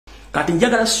kati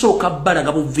njagala sooka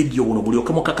balaga bu video buno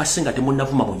bulyoke mukakasenga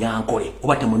temunnavuma Munyankole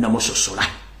oba temunnamusosola.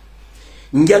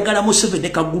 Njagala Museveni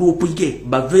ka group ye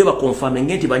bave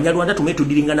bakonfirminge nti Banyarwanda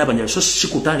tumetudiringa n'Abanyarwanda so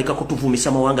sikutandika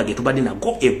kutuvumisa mawanga ge tubadde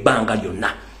nago ebbanga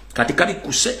lyonna. Kati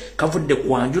kabikuse kavudde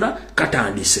kwanjula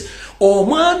katandise.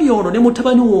 Omwami ono ne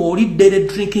mutabani wolidde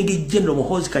drinking general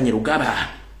Muhoozi Kanyerugaba.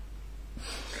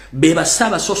 Beba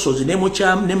saba sosozi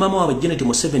ne mama wa Janet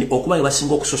Museveni okuba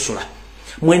basinga okusosola.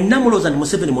 Mwenna muloza ni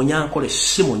Museveni Munyankole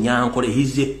si Munyankole.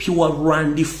 He's a pure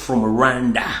Rwandi from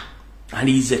Rwanda. And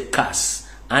he's a curse.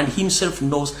 And himself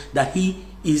knows that he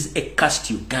is a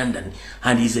cast Ugandan.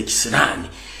 And he's a Kisirani.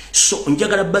 So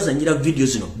njagala bazanyira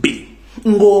videos ino B.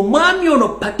 Ng'omwami ono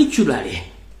particularly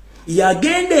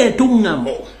yagenda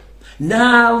entungamo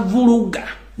n'avuluga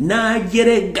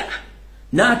n'ajerega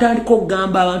n'atandika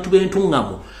okugamba abantu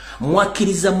b'entungamo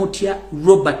mwakkiriza mutya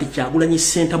Robert Kyagulanyi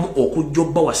Ssentamu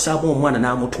okujjobba wasaamu omwana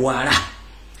n'amutwala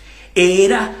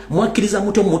era mwakkiriza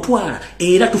mutya mutwala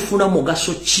era tufuna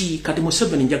mugaso ki kati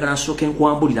Museveni njagala nsooke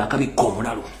nkwambulira akabikko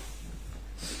omulalu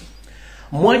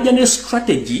mwajja ne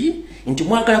strategy nti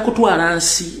mwagala kutwala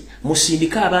nsi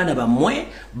musindika abaana bammwe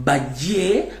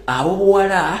bajje abo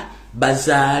bwala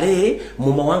bazaale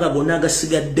mu mawanga gonna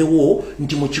agasigaddewo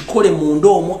nti mukikole munda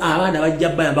omwo abaana bajja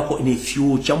bayambako in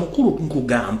future mukulu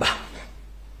nkugamba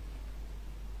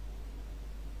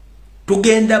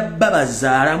tugenda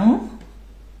babazaalamu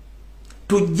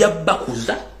tujja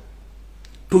bakuza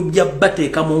tujja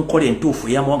bateeka mu nkola entuufu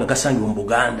ey'amawanga gasangibwa mu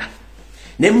Buganda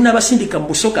ne munabasindika mu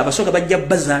busoga abasoga bajja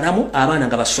bazaalamu abaana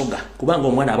nga basoga kubanga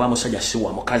omwana aba musajja si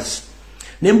wa mukazi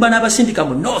ne mbana abasindika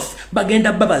mu north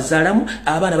bagenda babazaalamu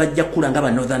abaana bajja kula nga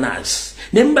ba northerners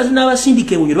ne mbana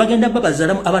abasindika ebunyoro bagenda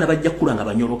babazaalamu abaana bajja kula nga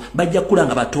banyoro bajja kula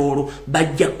nga batoolo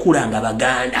bajja kula nga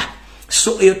baganda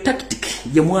so eyo tactic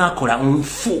ye mwakola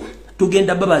nfu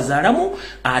tugenda babazaalamu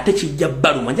ate kijja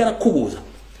baluma njala kubuuza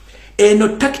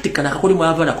eno tactic nakakoli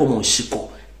mwavanako mu nsiko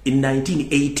in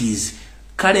 1980s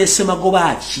kale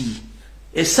semagoba ki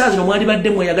esazi no mwali badde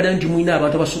mweyagala nti mwina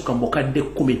abantu abasukka mbokadde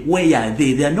 10 where are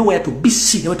they are nowhere to be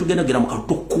seen ne tugenda gera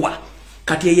mukatukwa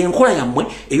kati eyenkola yammwe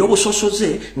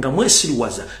eyobusosoze nga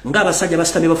mwesiriwaza nga abasajja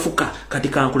basitame bafuka kati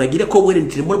kankulagire ko bwere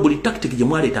nti buli tactic gye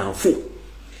mwaleta nfu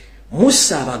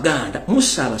musa abaganda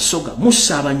musa abasoga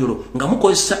musa abanyolo nga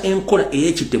mukozesa enkola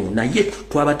ey'ekitemu naye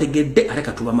twabategedde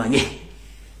aleka tubamanye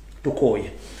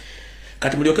tukoye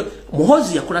kati mulyoke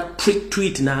Muhoozi yakola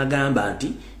tweet n'agamba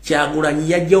nti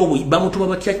Kyagulanyi yajja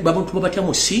bamutuma batya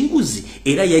musinguzi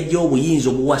era yajja obuyinza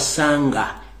obuwasanga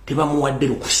tebamuwadde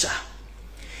lukusa.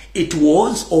 It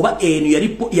was oba eno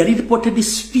yali reported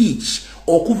speech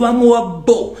okuva mu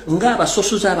wabbo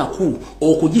ng'abasosoza abakulu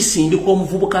okugisindika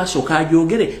omuvubuka asooka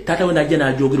ajoogere taata we najja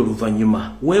n'ajoogera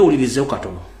oluvannyuma weewulirizeewo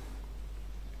katono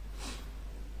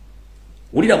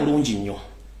wulira bulungi nnyo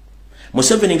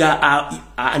Museveni nga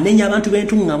anenya abantu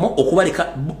b'entungamo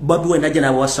okubaleka Bobi Wine najja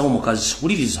n'abawasamu mukazi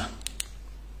wuliriza.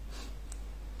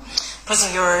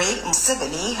 President Yoweri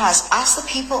Museveni has asked the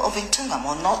people of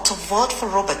Intungamo not to vote for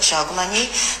Robert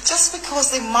Kyagulanyi just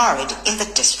because they married in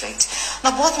the district.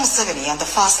 Now, both Museveni and the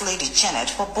First Lady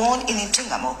Janet were born in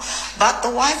Intungamo, but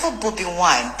the wife of Bobi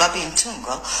Wine, Babi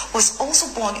Ntunga, was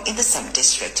also born in the same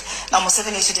district. Now,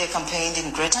 Museveni today campaigned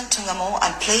in Greater Intungamo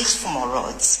and pledged for more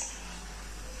roads.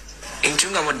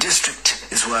 Intungamo district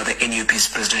is where the NUP's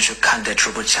presidential candidate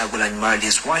Robert Kyagulanyi married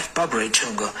his wife Barbara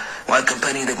Ntunga. While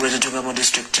campaigning in the Greater Intungamo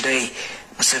district today,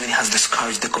 Museveni has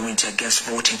discouraged the community against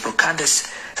voting for candidates.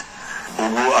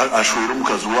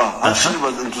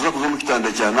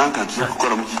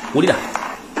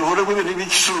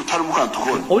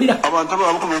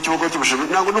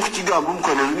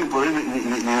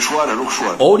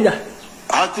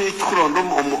 ate kurondo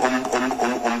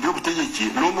omuby'obutegeki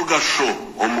n'omugasho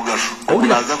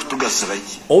naza kutugasira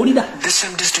iki the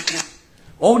same district is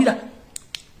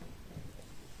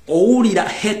owulira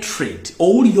hatred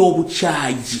owulira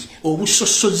obukyayi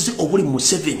obusosozi obuli mu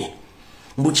Museveni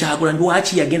mbu Kyagulanyi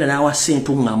lwaki yagenda n'awasa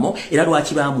entungamo era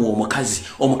lwaki baamuwa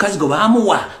omukazi gwe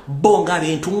baamuwa bo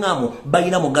ng'ab'entungamo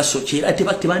balina mugaso ki era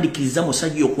tebandikiriza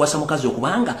musajja okuwasa mukazi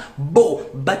okubanga bo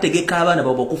bategeka abaana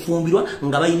baabwe okufumbirwa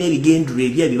nga balina ebigendero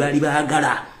ebya bye baali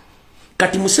baagala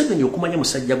kati Museveni okumanya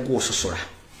musajja gw'ososola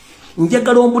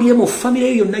njagala ombulye mu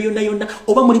famire yonna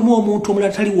oba mulimu omuntu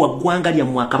omulala tali wa ggwanga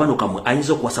lyammwe akabano kammwe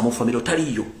ayinza okuwasa mu famire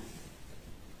taliyo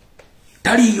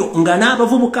nga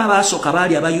n'abavubuka abaasooka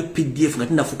baali aba UPDF nga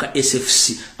tinafuka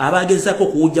SFC abagezaako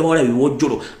okuwujja bawala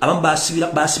biwojjolo abamu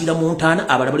baasibira mu ntaana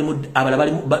abala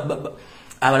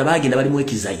bagenda bali mu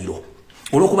ekizayiro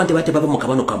olw'okuba nti bate bava mu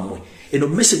kabano kammwe eno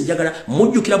message njagala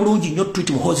mujjukira bulungi nnyo tweet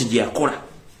Muhoozi gye yakola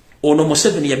ono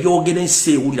Museveni yabyogera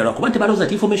ensi ewulira lwakuba nti balowooza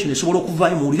nti information esobola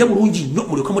okuvaayo muwulire bulungi nnyo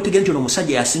mulyoke mutegere nti ono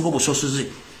omusajja yasinga obusosoze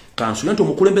kansula nti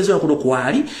omukulembeze wakuno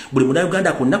kwali buli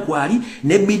Munnayuganda kwonna kwali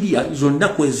ne media zonna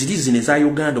kweziri zino eza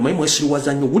Uganda omanyi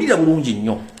mwesiriwaza nnyo wulira bulungi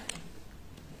nnyo.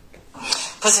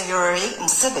 President Yoweri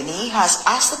Museveni has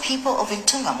asked the people of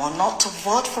Intungamo not to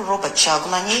vote for Robert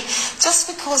Chagulanyi just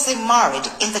because they married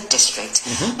in the district.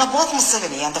 Now, both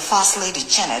Museveni and the First Lady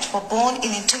Janet were born in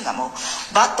Intungamo,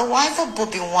 but the wife of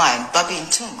Bobi Wine, Babi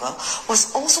Ntunga,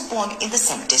 was also born in the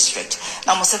same district.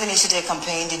 Now, Museveni today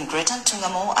campaigned in Greater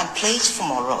Intungamo and pledged for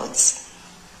more roads.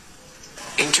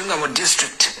 Intungamo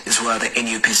district is where the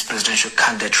NUP's presidential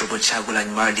candidate Robert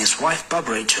Chagulanyi married his wife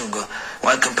Barbara Ntunga.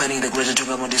 While campaigning in the Greater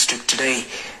Intungamo district today,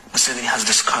 Museveni has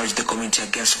discouraged the community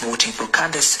against voting for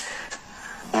candidates.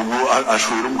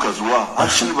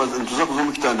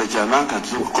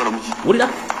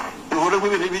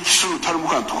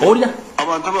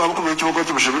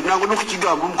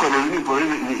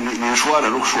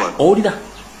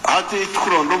 ate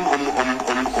tukuronda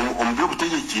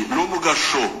omuby'obutegeki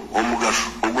n'omugasho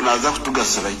ogunaza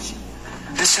kutugasira iki.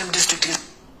 The same district is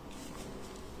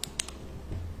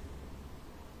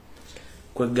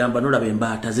kwegamba nolaba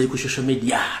embaata ziri ku social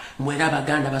media mwera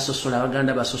abaganda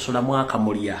basosola mwaka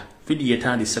mulya video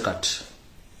etandise kati.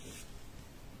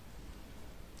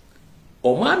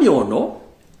 Omwami ono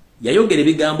yayogera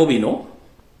ebigambo bino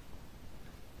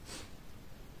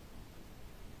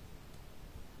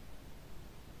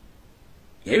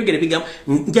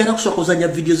njana kusooka ozanya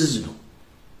videos zino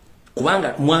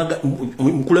kubanga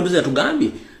mukulembeze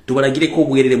yatugambye tubalagireko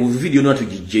obwerere mu video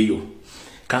n'atugijjeyo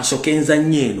kansooke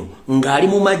enzanye eno ng'ali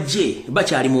mu magye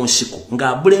bakyali mu nsiko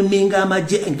ng'abuleminga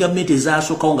amagye gavumenti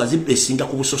ezasookawo nga zibesinga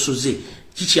ku busosoze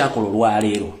kikyakola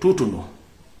olwaleero tutuno.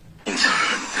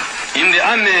 In the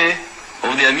army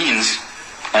of their means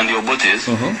and your bodies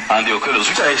and your colors,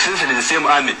 which are essentially the same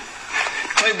army,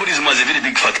 tribalism was a very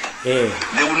big factor.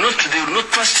 They will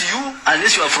not trust you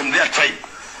unless you are from their tribe.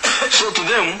 So to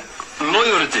them,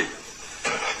 loyalty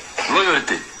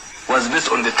was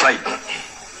based on the tribe.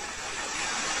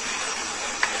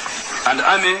 And the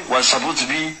army was supposed to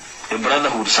be a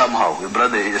brotherhood somehow,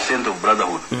 a sense of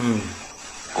brotherhood,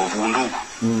 of Wunduku.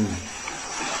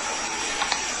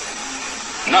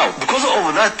 Now, because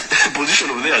of that position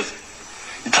of theirs,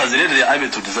 it has led the army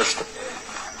to disaster.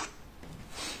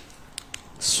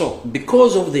 So,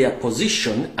 because of their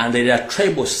position and their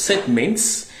tribal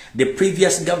statements, the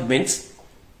previous governments,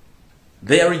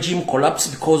 their regime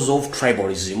collapsed because of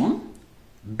tribalism,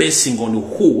 basing on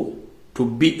who to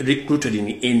be recruited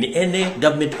in any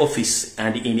government office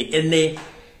and in any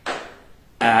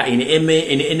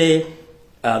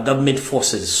government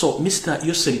forces. So, Mr.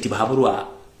 Yoseri Tibahaburwa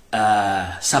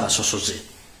Saba Sosoze,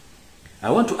 I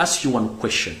want to ask you one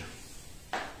question.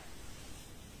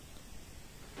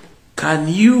 Can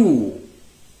you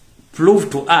prove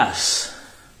to us,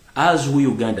 as we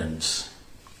Ugandans,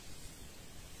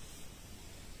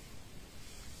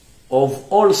 of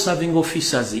all serving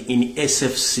officers in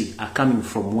SFC are coming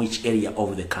from which area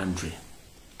of the country?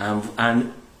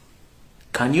 And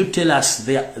can you tell us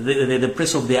the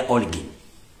place of their origin?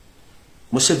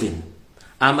 Museveni,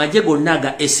 amaje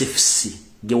gonna SFC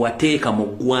ge wateeka mu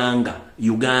ggwanga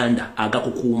Uganda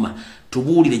agakukuuma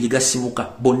tubuulire gye gasibuka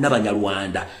bonna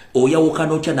Banyarwanda oyawuka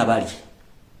n'otya nabali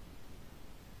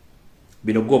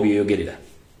bino gwo byeyogerera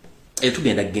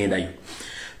tugenda kugendayo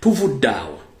tuvudde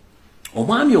awo.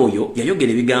 Omwami oyo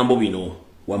yayogera ebigambo bino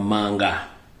wammanga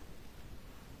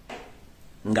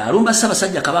ng'alumba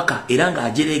Ssaabasajja Kabaka era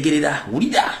ng'ajereegerera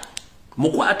wulira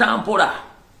mukwata mpola.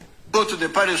 Go to the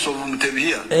palace of Mutebi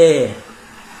here.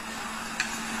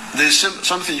 There's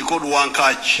something you call one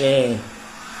catch.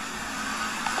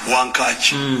 One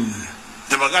catch.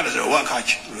 The Baganda say one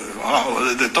catch.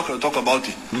 They talk about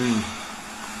it.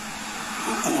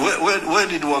 Where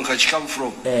did one catch come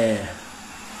from? They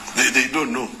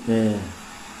don't know.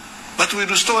 But we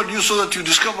restored you so that you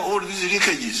discover all these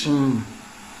leakages.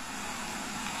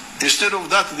 Instead of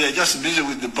that, they are just busy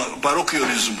with the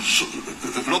parochialism,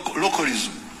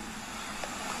 localism.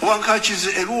 One catch is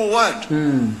a Luo word.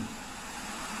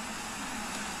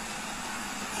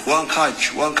 One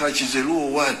catch is a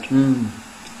Luo word.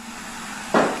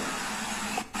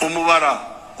 Umubara,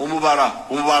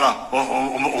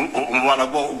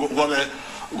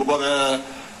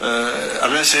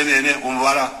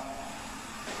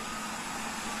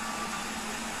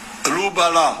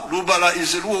 Lubala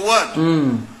is a Luo word.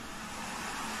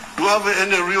 Do you have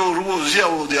any real rules here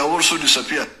or they are also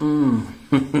disappeared?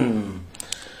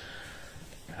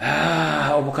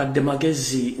 Obukadde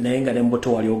magezi naye nga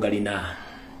n'embuto wali ogalina.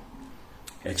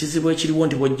 Ekizibu ekiriwo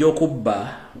nti bw'ojja okubba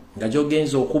nga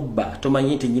gy'ogenza okubba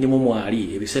tomanyi nti nnyinimu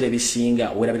mwali ebiseera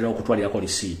ebisinga weerabirira okutwalirako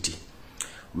lisiiti.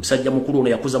 Omusajja mukulu ono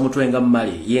yakuza mutwe nga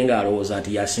mmali ye ng'alowooza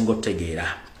nti yasinga otegeera.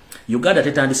 Uganda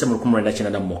tetandise mu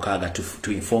 1996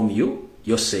 to inform you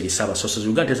Yoseri Ssabasosozi.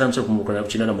 Uganda tetandise mu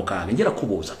 1996. Njera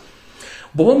kubuuza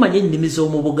bw'oba omanyi ennimi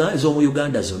z'omu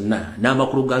Uganda zonna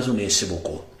n'amakulu gaazo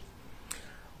n'ensibuko,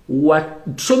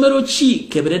 somero ki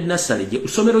Kebere Nasale,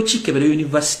 somero ki Kebere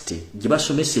University gye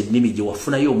basomesa ennimi gye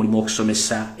wafunayo omulimu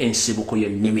okusomesa ensibuko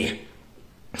y'ennimi?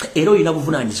 Era olina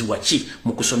buvunaanyizibwa ki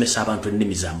mu kusomesa abantu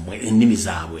ennimi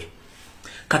zaabwe?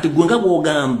 Kati gwe nga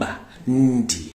bw'ogamba nti